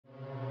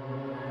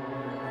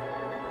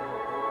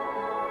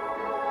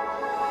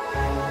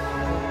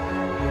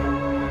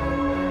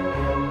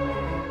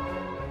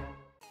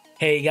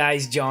Hey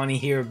guys, Johnny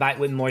here, back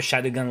with more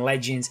Shadowgun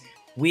Legends.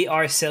 We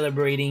are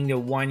celebrating the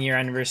 1-year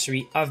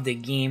anniversary of the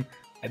game.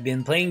 I've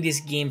been playing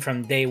this game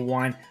from day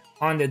one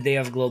on the day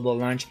of global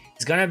launch.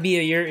 It's gonna be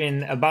a year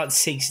in about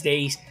 6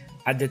 days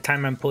at the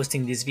time I'm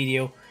posting this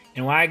video.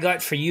 And what I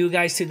got for you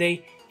guys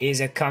today is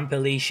a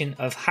compilation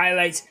of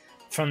highlights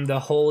from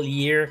the whole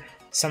year.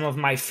 Some of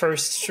my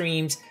first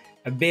streams,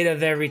 a bit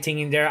of everything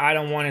in there. I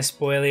don't want to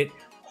spoil it.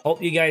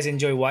 Hope you guys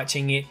enjoy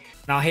watching it.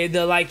 Now hit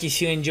the like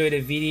if you enjoyed the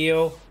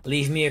video.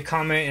 Leave me a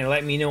comment and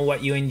let me know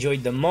what you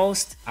enjoyed the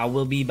most. I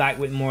will be back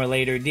with more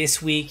later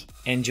this week.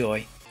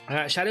 Enjoy.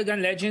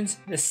 Shadowgun Legends,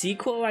 the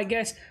sequel, I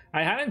guess.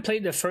 I haven't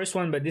played the first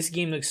one, but this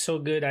game looks so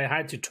good I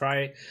had to try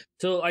it.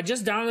 So I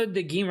just downloaded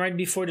the game right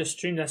before the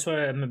stream. That's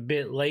why I'm a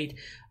bit late.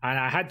 And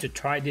I had to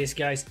try this,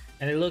 guys.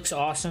 And it looks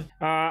awesome.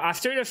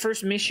 After the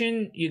first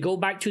mission, you go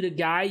back to the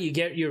guy. You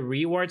get your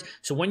rewards.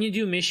 So when you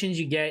do missions,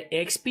 you get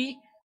XP.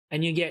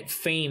 And you get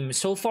fame.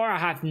 So far, I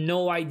have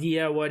no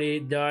idea what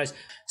it does.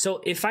 So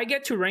if I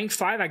get to rank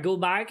 5, I go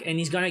back and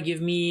he's gonna give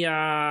me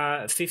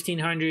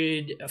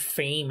 1500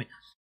 fame.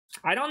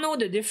 I don't know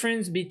the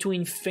difference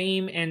between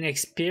fame and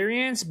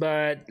experience,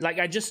 but like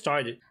I just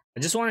started.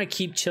 I just want to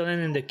keep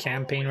chilling in the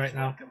campaign right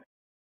now.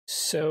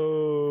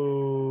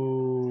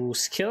 So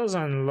skills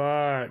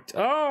unlocked.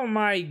 Oh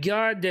my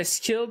god, the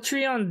skill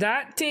tree on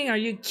that thing. Are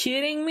you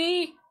kidding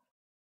me?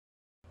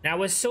 I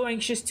was so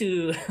anxious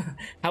to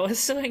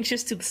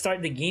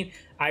start the game.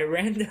 I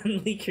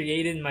randomly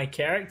created my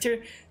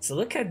character. So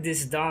look at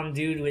this dumb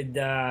dude with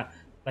the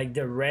like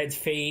the red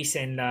face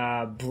and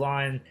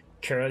blonde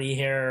curly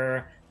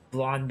hair,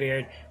 blonde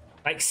beard.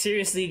 Like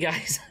seriously,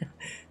 guys,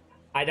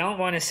 I don't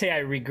want to say I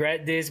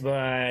regret this,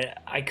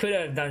 but I could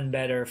have done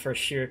better for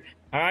sure.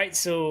 All right,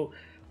 so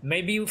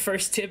maybe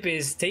first tip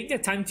is take the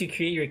time to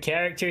create your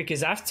character,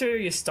 because after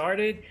you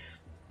started,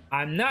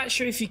 I'm not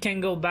sure if you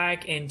can go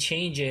back and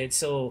change it.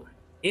 So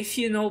if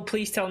you know,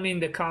 please tell me in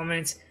the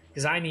comments,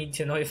 because I need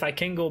to know if I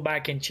can go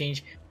back and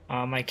change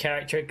my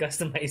character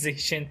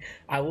customization.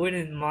 I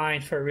wouldn't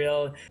mind, for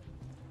real.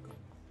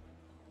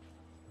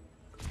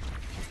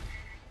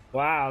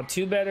 Wow,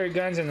 2 better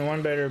guns and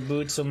 1 better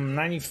boot, so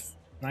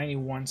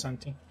 91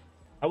 something.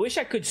 I wish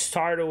I could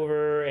start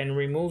over and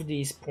remove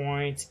these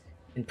points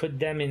and put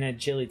them in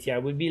agility. I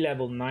would be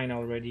level 9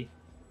 already.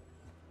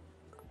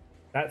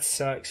 That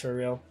sucks, for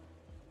real.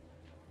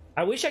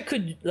 I wish I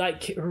could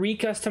like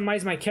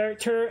re-customize my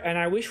character, and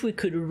I wish we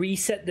could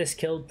reset the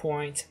skill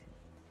point.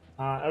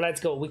 Let's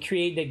go. We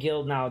create the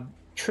guild now.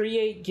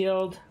 Create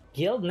guild.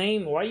 Guild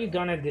name. Why are you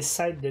gonna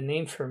decide the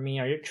name for me?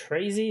 Are you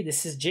crazy?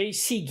 This is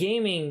JC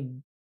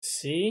Gaming.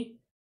 See?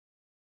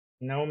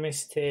 No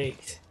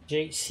mistakes.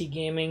 JC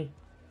Gaming.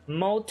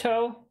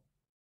 Moto.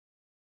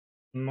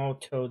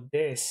 Moto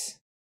this.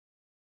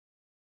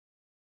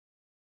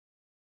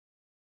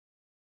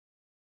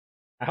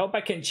 I hope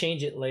I can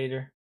change it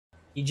later.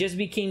 You just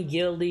became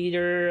guild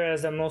leader.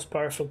 As the most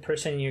powerful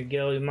person in your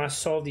guild, you must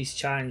solve these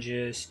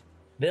challenges.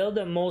 Build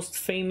the most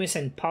famous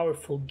and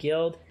powerful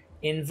guild.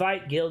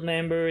 Invite guild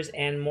members,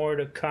 and more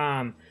to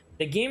come.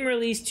 The game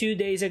released 2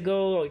 days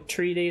ago, or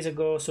 3 days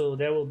ago, so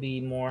there will be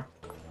more.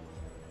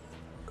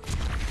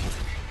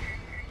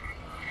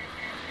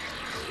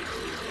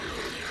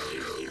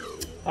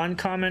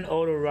 Uncommon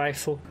auto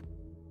rifle.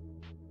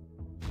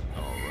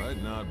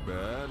 Alright, not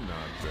bad,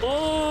 not bad.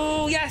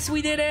 Oh, yes,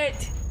 we did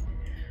it!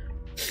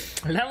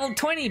 Level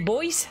 20,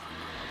 boys.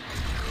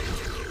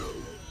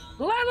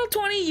 Level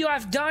 20, you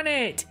have done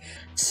it.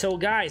 So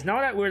guys, now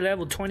that we're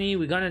level 20,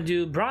 we're gonna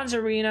do bronze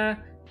arena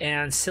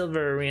and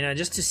silver arena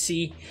just to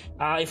see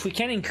if we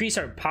can increase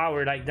our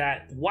power like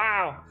that.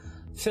 Wow,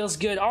 feels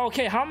good. Oh,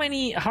 okay, how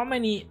many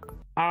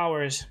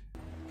hours?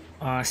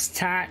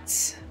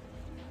 Stats.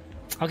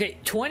 Okay,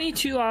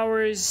 22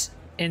 hours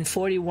and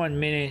 41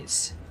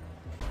 minutes.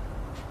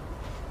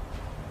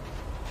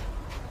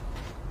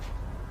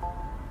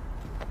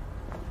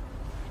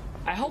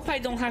 I hope I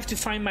don't have to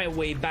find my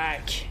way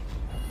back.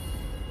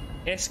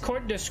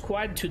 Escort the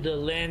squad to the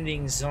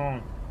landing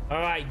zone.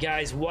 Alright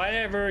guys,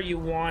 whatever you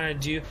want to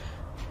do.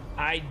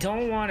 I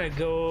don't want to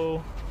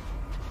go.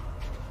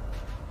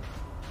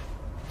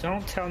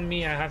 Don't tell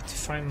me I have to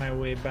find my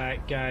way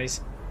back,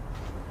 guys.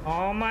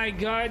 Oh my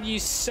god, you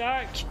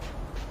suck.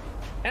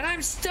 And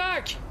I'm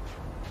stuck.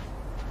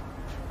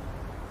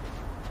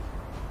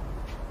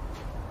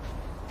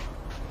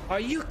 Are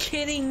you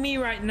kidding me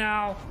right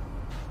now?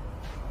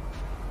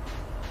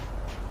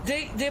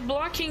 They're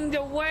blocking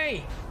the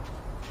way.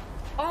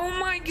 Oh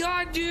my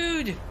god,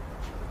 dude.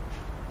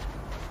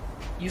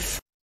 You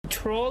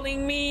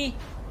trolling me?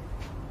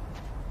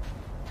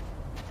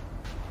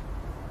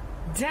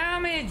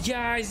 Damn it,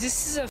 guys.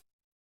 This is a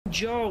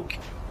joke.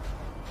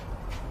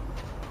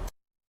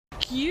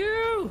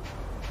 You.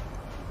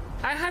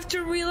 I have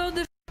to reload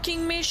the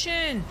fucking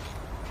mission.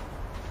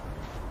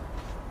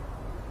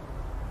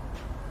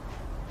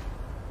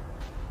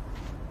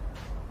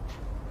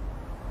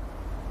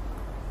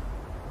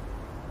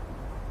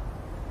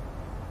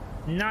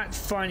 Not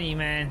funny,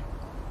 man.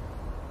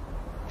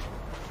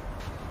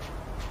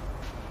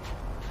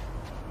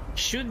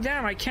 Shoot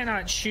them. I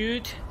cannot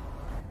shoot.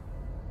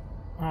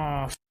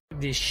 Oh, f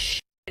this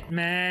shit,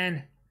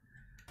 man.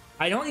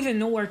 I don't even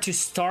know where to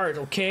start,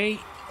 okay?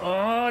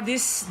 Oh,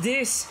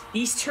 this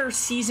Easter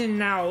season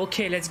now.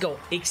 Okay, let's go.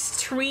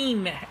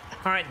 Extreme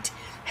hunt.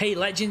 Hey,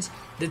 Legends,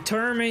 the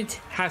tournament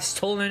have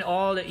stolen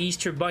all the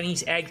Easter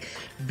Bunny's eggs.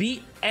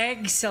 Be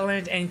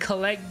excellent and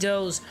collect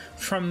those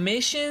from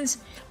missions.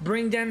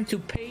 Bring them to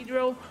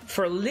Pedro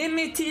for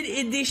limited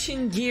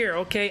edition gear.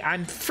 Okay,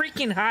 I'm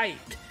freaking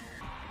hyped.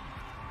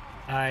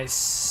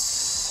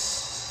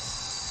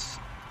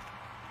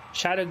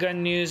 Shadowgun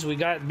news. We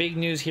got big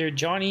news here.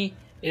 Johnny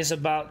is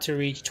about to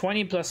reach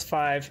 20 plus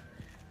 5.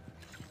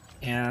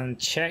 And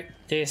check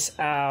this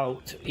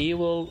out. He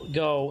will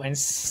go and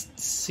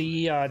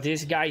see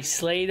this guy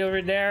Slade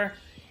over there.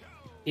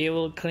 He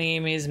will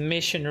claim his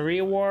mission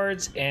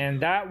rewards, and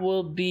that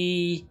will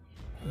be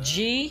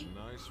G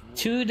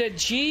to the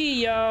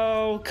G,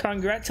 yo.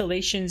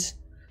 Congratulations.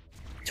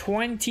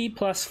 20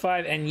 plus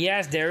 5. And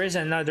yes, there is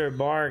another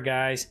bar,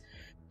 guys.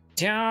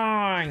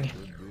 Dang.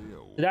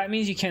 That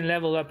means you can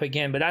level up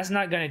again, but that's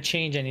not gonna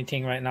change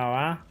anything right now,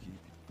 huh?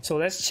 So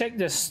let's check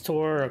the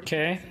store,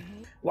 okay?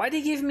 Why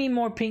they give me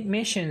more pink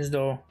missions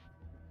though?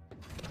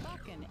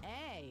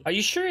 Are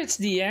you sure it's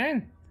the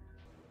end?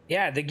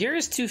 Yeah, the gear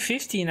is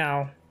 250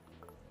 now.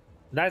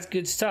 That's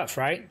good stuff,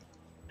 right?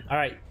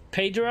 Alright,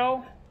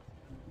 Pedro,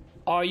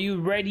 are you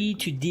ready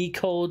to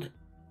decode?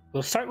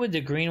 We'll start with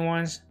the green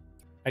ones.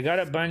 I got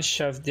a bunch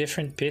of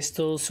different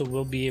pistols, so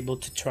we'll be able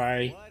to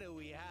try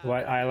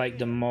what I like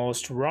the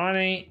most.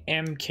 Ronnie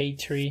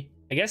MK3.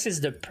 I guess it's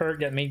the perk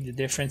that made the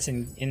difference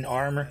in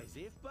armor.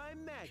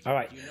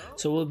 Alright,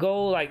 so we'll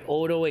go like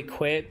auto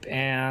equip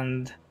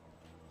and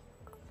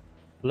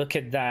look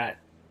at that.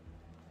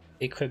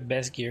 Equip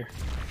best gear.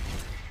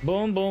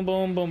 Boom, boom,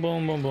 boom, boom,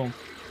 boom, boom, boom.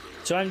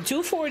 So I'm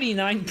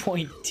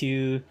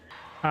 249.2.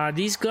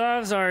 These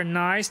gloves are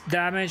nice.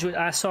 Damage with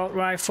assault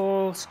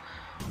rifles.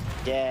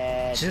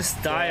 Yeah.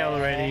 Just die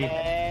already.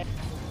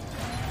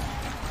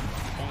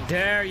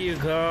 There you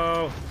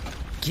go.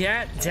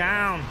 Get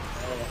down.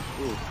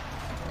 Ooh.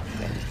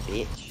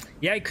 Bitch.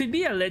 Yeah, it could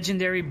be a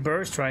legendary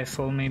burst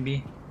rifle,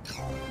 maybe.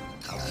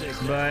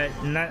 But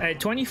not, at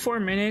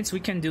 24 minutes, we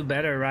can do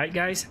better, right,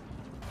 guys?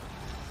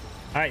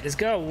 Alright, let's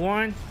go.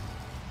 1.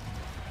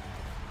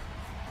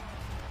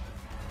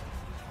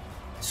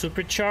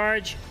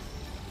 Supercharge.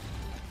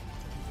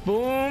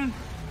 Boom.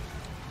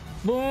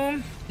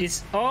 Boom.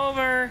 It's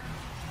over.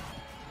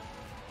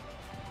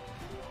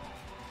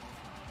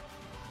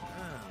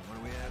 What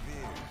do we have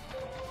here?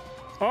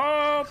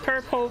 Oh,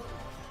 purple.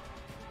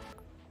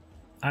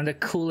 I'm the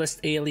coolest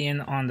alien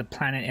on the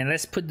planet. And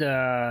let's put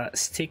the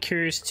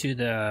stickers to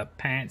the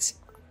pants.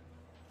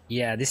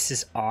 Yeah, this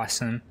is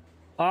awesome.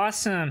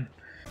 Awesome.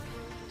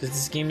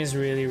 This game is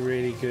really,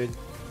 really good.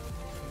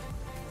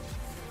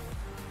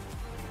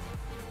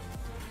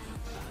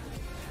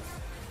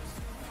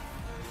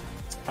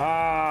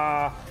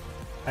 Ah,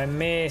 I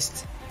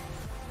missed.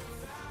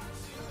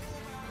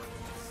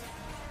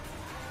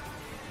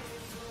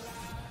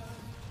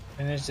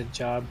 Finish the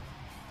job.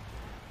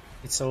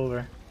 It's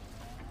over.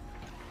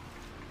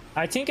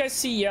 I think I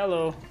see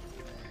yellow.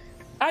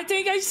 I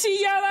think I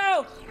see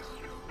yellow!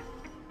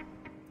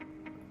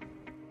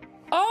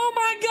 Oh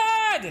my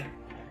god!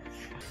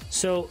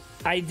 So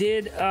I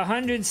did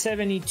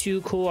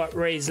 172 co-op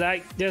raids.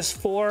 Like there's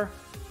four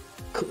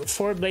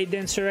blade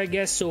dancer, I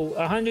guess. So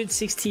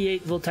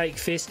 168 voltaic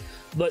fist,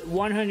 but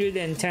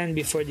 110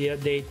 before the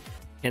update.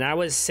 And I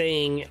was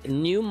saying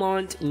new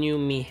month, new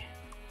me.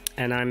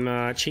 And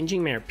I'm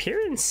changing my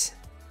appearance.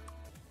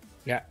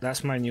 Yeah,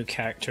 that's my new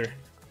character.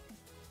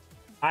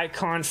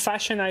 Icon,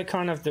 fashion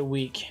icon of the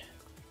week.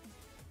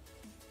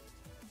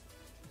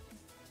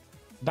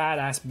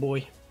 Badass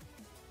boy.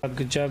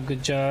 Good job,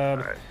 good job.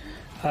 Right.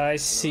 I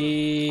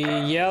see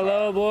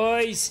yellow,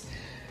 boys.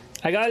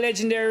 I got a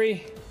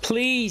legendary.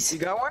 Please. You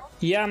got one?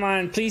 Yeah,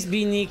 man. Please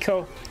be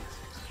Nico.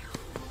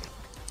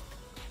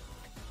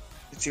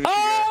 Let's see what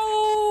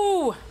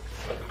Oh!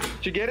 you got.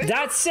 Did you get it?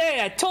 That's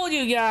it. I told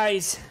you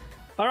guys.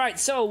 All right,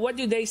 so what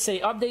do they say?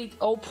 Update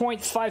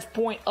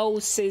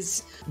 0.5.0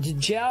 says the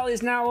gel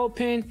is now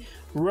open,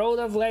 Road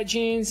of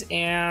Legends,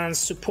 and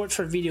support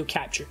for video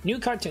capture. New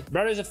content,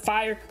 Brothers of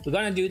Fire, we're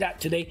gonna do that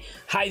today.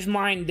 Hive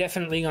Mind,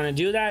 definitely gonna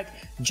do that.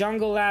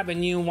 Jungle Lab, a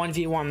new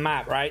 1v1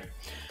 map, right?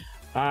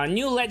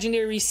 New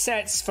legendary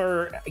sets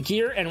for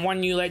gear and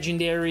one new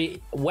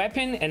legendary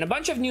weapon and a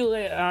bunch of new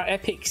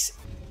epics.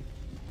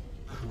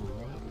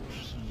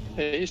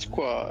 Hey,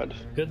 squad.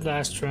 Good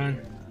last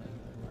run.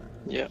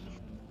 Yeah.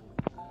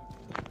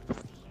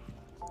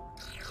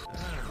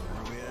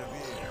 What do we have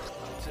here?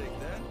 I'll take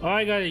that. Oh,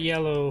 I got a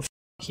yellow. F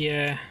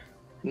yeah.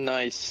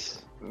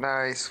 Nice.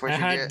 Nice. What'd I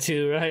you had get?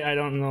 to, right? I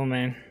don't know,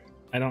 man.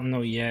 I don't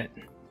know yet.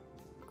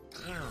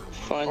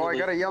 Finally. Oh, I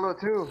got a yellow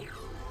too.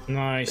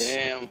 Nice.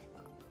 Damn.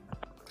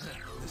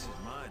 This is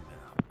mine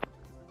now.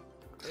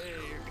 Hey,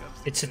 here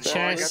comes It's a Oh,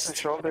 I got the chest.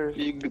 shoulders.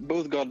 You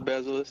both got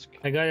basilisk.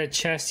 I got a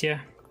chest,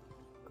 yeah.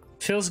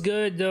 Feels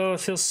good though. It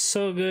feels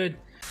so good.